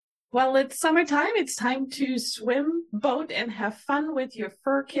Well, it's summertime. It's time to swim, boat, and have fun with your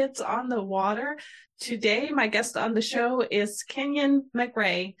fur kids on the water. Today, my guest on the show is Kenyon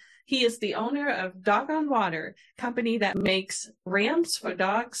McRae. He is the owner of Dog on Water, company that makes ramps for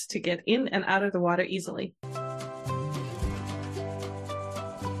dogs to get in and out of the water easily.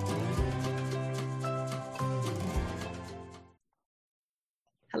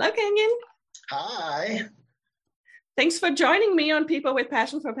 Hello, Kenyon. Hi. Thanks for joining me on People with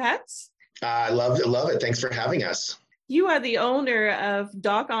Passion for Pets. I love it. Thanks for having us. You are the owner of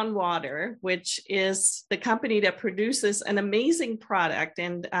Dog on Water, which is the company that produces an amazing product.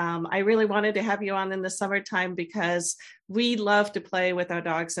 And I really wanted to have you on in the summertime because we love to play with our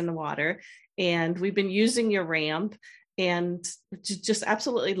dogs in the water. And we've been using your ramp and just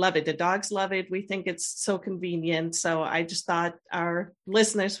absolutely love it. The dogs love it. We think it's so convenient. So I just thought our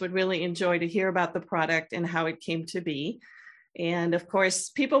listeners would really enjoy to hear about the product and how it came to be. And of course,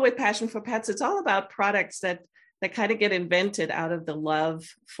 People with Passion for Pets, it's all about products that kind of get invented out of the love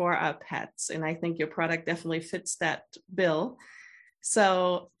for our pets. And I think your product definitely fits that bill.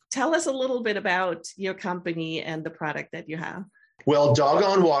 So tell us a little bit about your company and the product that you have. Well, Dog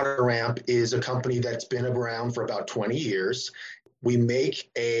on Water Ramp is a company that's been around for about 20 years. We make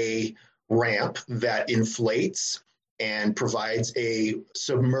a ramp that inflates and provides a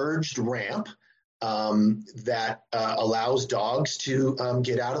submerged ramp that allows dogs to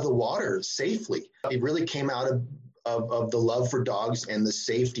get out of the water safely. It really came out of the love for dogs and the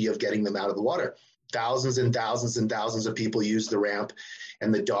safety of getting them out of the water. Thousands and thousands and thousands of people use the ramp,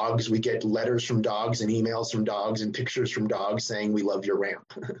 and the dogs, we get letters from dogs and emails from dogs and pictures from dogs saying, we love your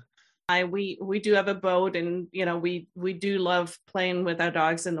ramp. We do have a boat, and we do love playing with our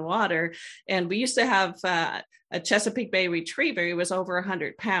dogs in the water. And we used to have a Chesapeake Bay Retriever. He was over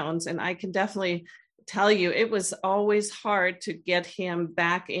 100 pounds, and I can definitely tell you it was always hard to get him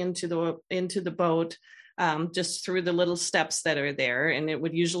back into the boat. Just through the little steps that are there. And it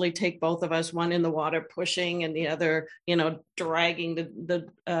would usually take both of us, one in the water pushing and the other, dragging the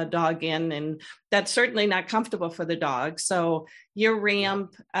dog in. And that's certainly not comfortable for the dog. So your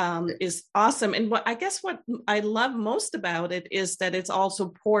ramp is awesome. And what I love most about it is that it's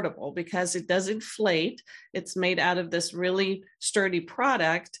also portable because it does inflate. It's made out of this really sturdy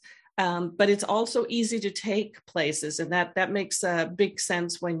product. But it's also easy to take places. And that makes a big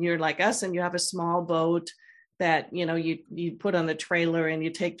sense when you're like us and you have a small boat that, you put on the trailer and you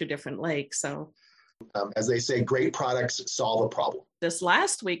take to different lakes. So as they say, great products solve a problem. This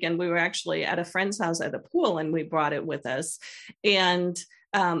last weekend, we were actually at a friend's house at a pool and we brought it with us. And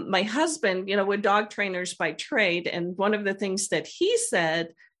my husband, we're dog trainers by trade. And one of the things that he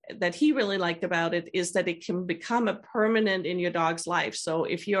said that he really liked about it is that it can become a permanent in your dog's life. So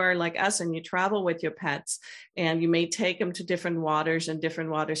if you are like us and you travel with your pets and you may take them to different waters and different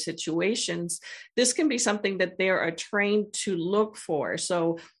water situations, this can be something that they are trained to look for.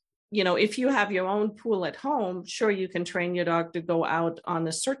 So if you have your own pool at home, sure, you can train your dog to go out on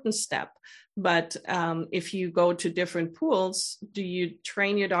a certain step. But if you go to different pools, do you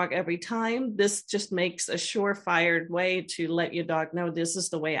train your dog every time? This just makes a surefire way to let your dog know this is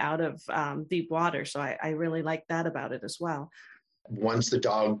the way out of deep water. So I really like that about it as well. Once the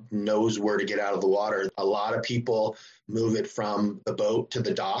dog knows where to get out of the water, a lot of people move it from the boat to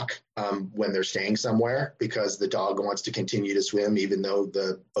the dock when they're staying somewhere because the dog wants to continue to swim even though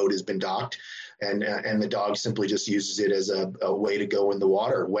the boat has been docked. And the dog simply just uses it as a way to go in the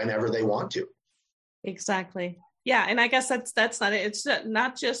water whenever they want to. Exactly. Yeah. And I guess that's not it. It's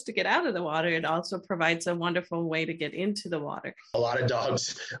not just to get out of the water. It also provides a wonderful way to get into the water. A lot of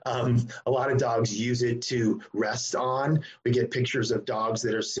dogs use it to rest on. We get pictures of dogs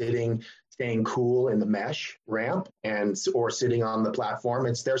that are staying cool in the mesh ramp or sitting on the platform.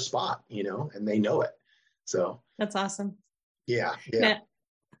 It's their spot, and they know it. So that's awesome. Yeah.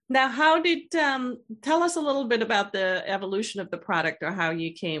 Now, how did tell us a little bit about the evolution of the product or how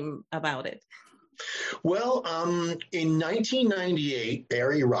you came about it? Well, in 1998,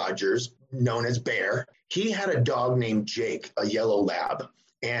 Barry Rogers, known as Bear, he had a dog named Jake, a yellow lab,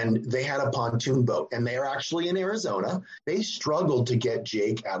 and they had a pontoon boat, and they are actually in Arizona. They struggled to get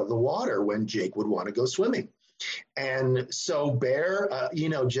Jake out of the water when Jake would want to go swimming. And so Bear,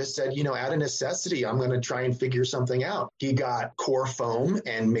 just said, out of necessity, I'm going to try and figure something out. He got core foam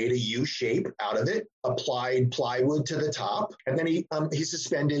and made a U shape out of it, applied plywood to the top, and then he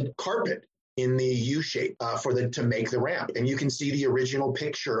suspended carpet in the U shape to make the ramp. And you can see the original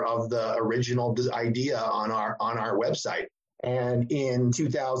picture of the original idea on our website. And in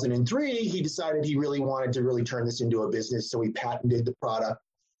 2003, he decided he really wanted to really turn this into a business. So he patented the product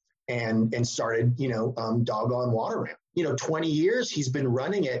and started, Dog on Water Ramp. 20 years, he's been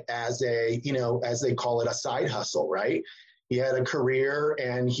running it as as they call it, a side hustle, right? He had a career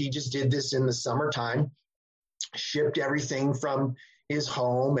and he just did this in the summertime, shipped everything from his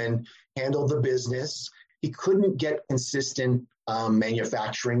home and handled the business. He couldn't get consistent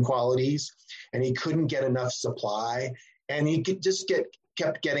manufacturing qualities, and he couldn't get enough supply, and he could just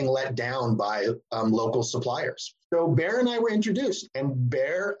kept getting let down by local suppliers. So Bear and I were introduced, and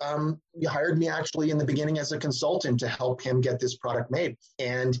Bear hired me actually in the beginning as a consultant to help him get this product made.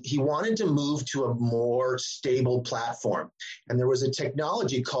 And he wanted to move to a more stable platform. And there was a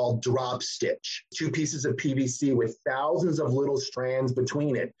technology called drop stitch, 2 pieces of PVC with thousands of little strands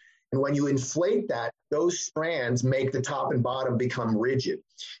between it. And when you inflate that, those strands make the top and bottom become rigid.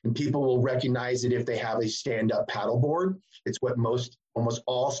 And people will recognize it if they have a stand-up paddleboard. It's what almost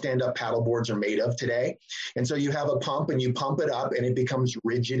all stand-up paddle boards are made of today. And so you have a pump and you pump it up and it becomes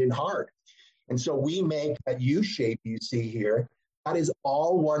rigid and hard. And so we make that U shape you see here. That is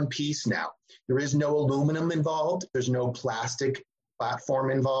all one piece now. There is no aluminum involved. There's no plastic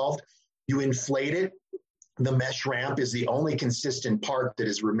platform involved. You inflate it. The mesh ramp is the only consistent part that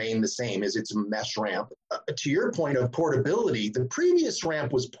has remained the same, is it's a mesh ramp. To your point of portability, the previous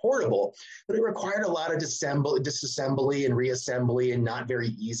ramp was portable, but it required a lot of disassembly and reassembly and not very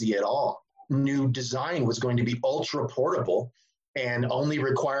easy at all. New design was going to be ultra portable and only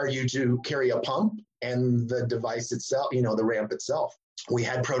require you to carry a pump and the device itself, the ramp itself. We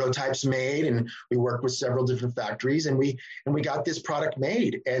had prototypes made and we worked with several different factories and we got this product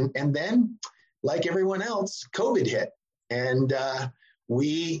made. And then, like everyone else, COVID hit. And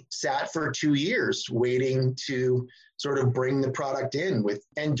we sat for 2 years waiting to sort of bring the product in with.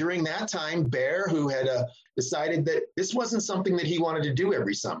 And during that time, Bear, who had decided that this wasn't something that he wanted to do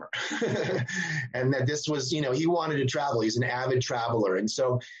every summer, and that this was, he wanted to travel. He's an avid traveler.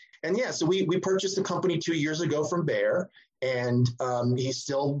 So we purchased the company 2 years ago from Bear. And he's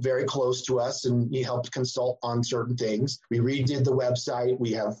still very close to us, and he helped consult on certain things. We redid the website.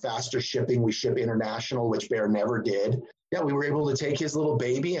 We have faster shipping. We ship international, which Bear never did. Yeah, we were able to take his little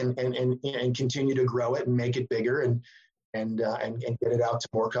baby and continue to grow it and make it bigger and get it out to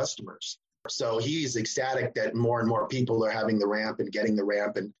more customers. So he's ecstatic that more and more people are having the ramp and getting the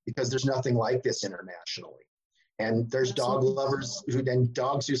ramp, and because there's nothing like this internationally. And there's dog lovers and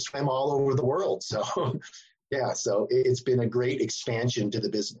dogs who swim all over the world. So. Yeah, so it's been a great expansion to the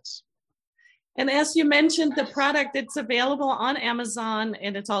business. And as you mentioned, the product, it's available on Amazon,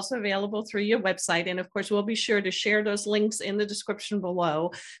 and it's also available through your website. And of course, we'll be sure to share those links in the description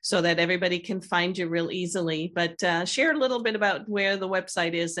below so that everybody can find you real easily. But share a little bit about where the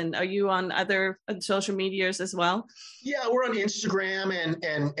website is. And are you on other social medias as well? Yeah, we're on Instagram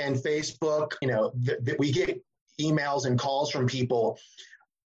and Facebook. We get emails and calls from people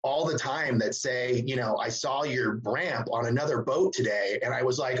all the time that say, I saw your ramp on another boat today. And I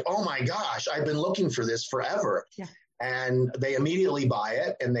was like, oh my gosh, I've been looking for this forever. Yeah. And they immediately buy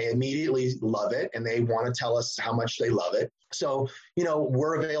it and they immediately love it. And they want to tell us how much they love it. So,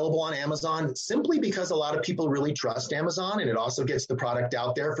 we're available on Amazon simply because a lot of people really trust Amazon, and it also gets the product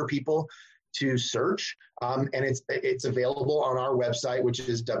out there for people to search. And it's available on our website, which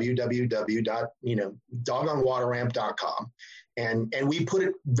is www.dogonwaterramp.com. And we put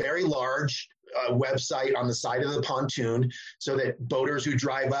a very large website on the side of the pontoon so that boaters who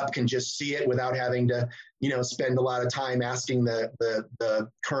drive up can just see it without having to, spend a lot of time asking the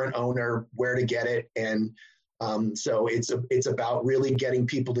current owner where to get it. And so it's about really getting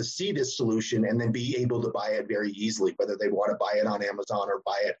people to see this solution and then be able to buy it very easily, whether they want to buy it on Amazon or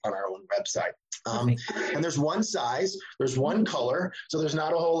buy it on our own website. And there's one size, there's one color, so there's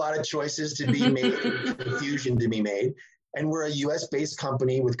not a whole lot of choices to be made, confusion to be made. And we're a US-based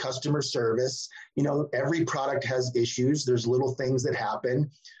company with customer service. Every product has issues. There's little things that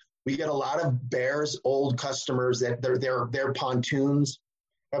happen. We get a lot of Bear's old customers that their pontoons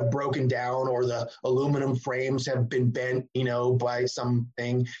have broken down or the aluminum frames have been bent, by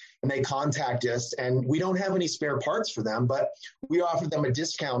something, and they contact us, and we don't have any spare parts for them, but we offer them a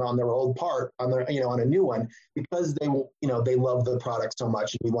discount on their old part on their, on a new one, because they love the product so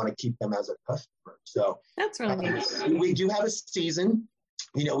much and we want to keep them as a customer. So that's really nice. We do have a season.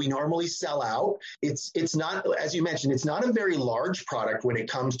 We normally sell out. It's not, as you mentioned, it's not a very large product when it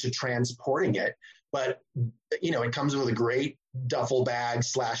comes to transporting it, but it comes with a great duffel bag /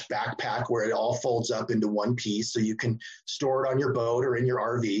 backpack where it all folds up into one piece so you can store it on your boat or in your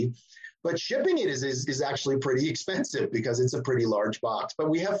RV. But shipping it is actually pretty expensive because it's a pretty large box. But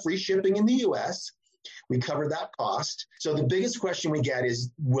we have free shipping in the US. We cover that cost. So the biggest question we get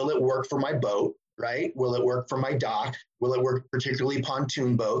is, will it work for my boat, right? Will it work for my dock? Will it work particularly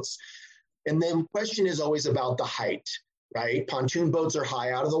pontoon boats? And then the question is always about the height, right? Pontoon boats are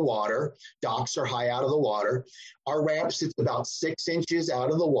high out of the water. Docks are high out of the water. Our ramp sits about 6 inches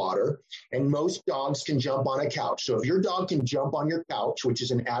out of the water, and most dogs can jump on a couch. So if your dog can jump on your couch, which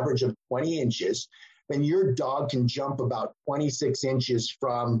is an average of 20 inches, then your dog can jump about 26 inches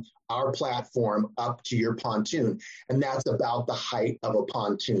from our platform up to your pontoon. And that's about the height of a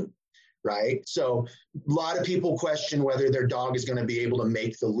pontoon, right? So a lot of people question whether their dog is going to be able to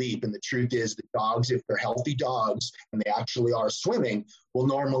make the leap. And the truth is the dogs, if they're healthy dogs and they actually are swimming, will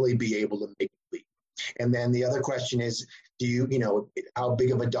normally be able to make the leap. And then the other question is, how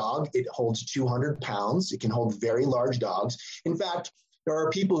big of a dog? It holds 200 pounds. It can hold very large dogs. In fact, there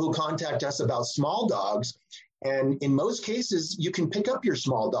are people who contact us about small dogs, and in most cases, you can pick up your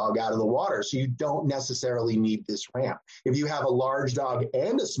small dog out of the water, so you don't necessarily need this ramp. If you have a large dog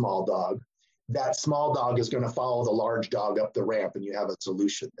and a small dog, that small dog is going to follow the large dog up the ramp, and you have a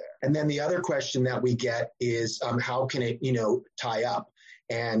solution there. And then the other question that we get is, how can it, tie up?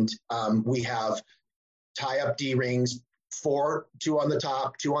 And we have tie-up D-rings, 4, 2 on the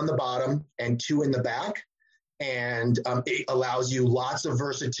top, 2 on the bottom, and 2 in the back. And it allows you lots of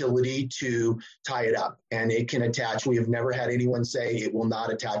versatility to tie it up, and it can attach. We have never had anyone say it will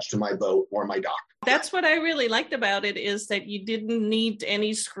not attach to my boat or my dock. That's what I really liked about it, is that you didn't need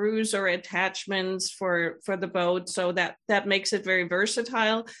any screws or attachments for the boat. So that makes it very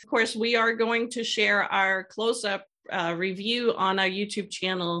versatile. Of course, we are going to share our close-up review on our YouTube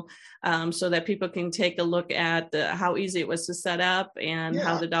channel, so that people can take a look at how easy it was to set up and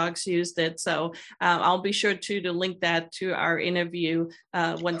how the dogs used it. So I'll be sure to link that to our interview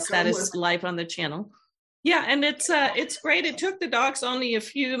once that is live on the channel. Yeah, and it's great. It took the dogs only a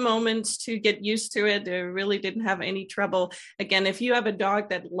few moments to get used to it. They really didn't have any trouble. Again, if you have a dog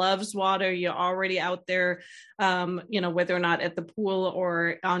that loves water, you're already out there, whether or not at the pool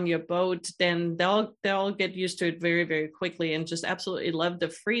or on your boat, then they'll get used to it very, very quickly and just absolutely love the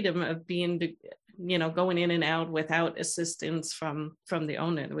freedom of being, going in and out without assistance from the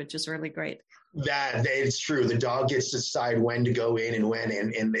owner, which is really great. That is true. The dog gets to decide when to go in and when,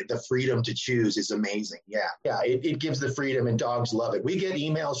 and the freedom to choose is amazing. Yeah. It gives the freedom, and dogs love it. We get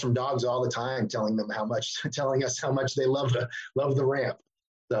emails from dogs all the time telling us how much they love the ramp.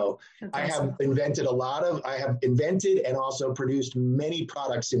 So I have invented and also produced many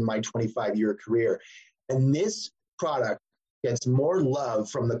products in my 25-year career. And this product gets more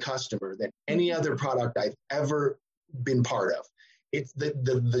love from the customer than any other product I've ever been part of. It's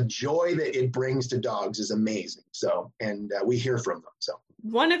the joy that it brings to dogs is amazing. So, and we hear from them. So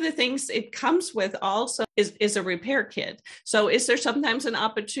one of the things it comes with also is a repair kit. So is there sometimes an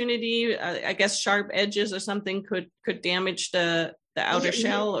opportunity, I guess sharp edges or something could damage the outer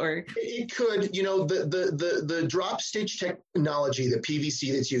shell, or it could, the drop stitch technology, the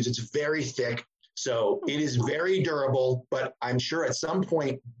PVC that's used, it's very thick. So it is very durable, but I'm sure at some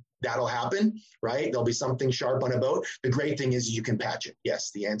point that'll happen, right? There'll be something sharp on a boat. The great thing is you can patch it. Yes,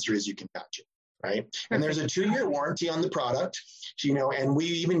 the answer is you can patch it, right? And there's a 2-year warranty on the product, and we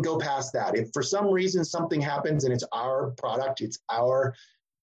even go past that. If for some reason something happens and it's our product, it's our,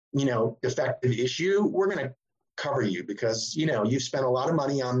 defective issue, we're going to cover you because, you've spent a lot of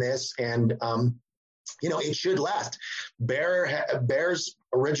money on this, and, it should last. Bear's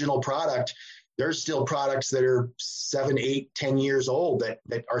original product, there's still products that are 7, 8, 10 years old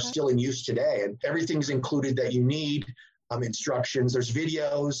that are still in use today. And everything's included that you need, instructions. There's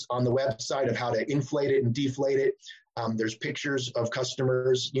videos on the website of how to inflate it and deflate it. There's pictures of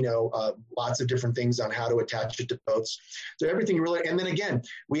customers, lots of different things on how to attach it to boats. So everything really, and then again,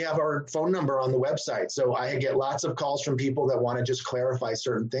 we have our phone number on the website. So I get lots of calls from people that want to just clarify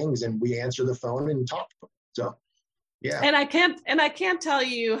certain things, and we answer the phone and talk to them. So yeah. And I can't tell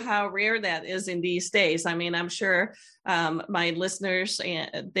you how rare that is in these days. I mean, I'm sure my listeners,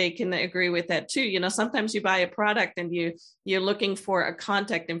 they can agree with that too. Sometimes you buy a product and you're looking for a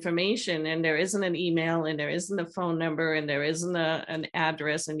contact information, and there isn't an email, and there isn't a phone number, and there isn't an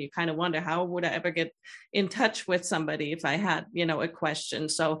address, and you kind of wonder, how would I ever get in touch with somebody if I had, a question?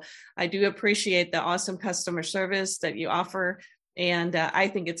 So I do appreciate the awesome customer service that you offer. And I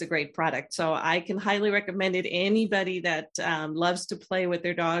think it's a great product. So I can highly recommend it. Anybody that loves to play with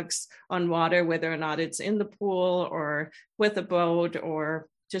their dogs on water, whether or not it's in the pool or with a boat or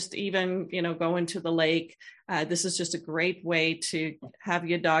just even, go into the lake. This is just a great way to have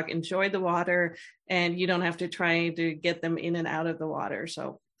your dog enjoy the water, and you don't have to try to get them in and out of the water.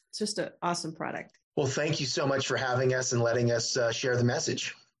 So it's just an awesome product. Well, thank you so much for having us and letting us share the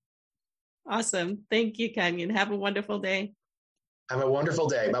message. Awesome. Thank you, Kenyon. Have a wonderful day. Have a wonderful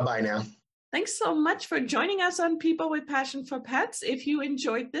day. Bye-bye now. Thanks so much for joining us on People with Passion for Pets. If you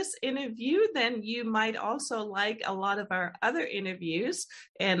enjoyed this interview, then you might also like a lot of our other interviews.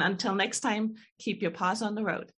 And until next time, keep your paws on the road.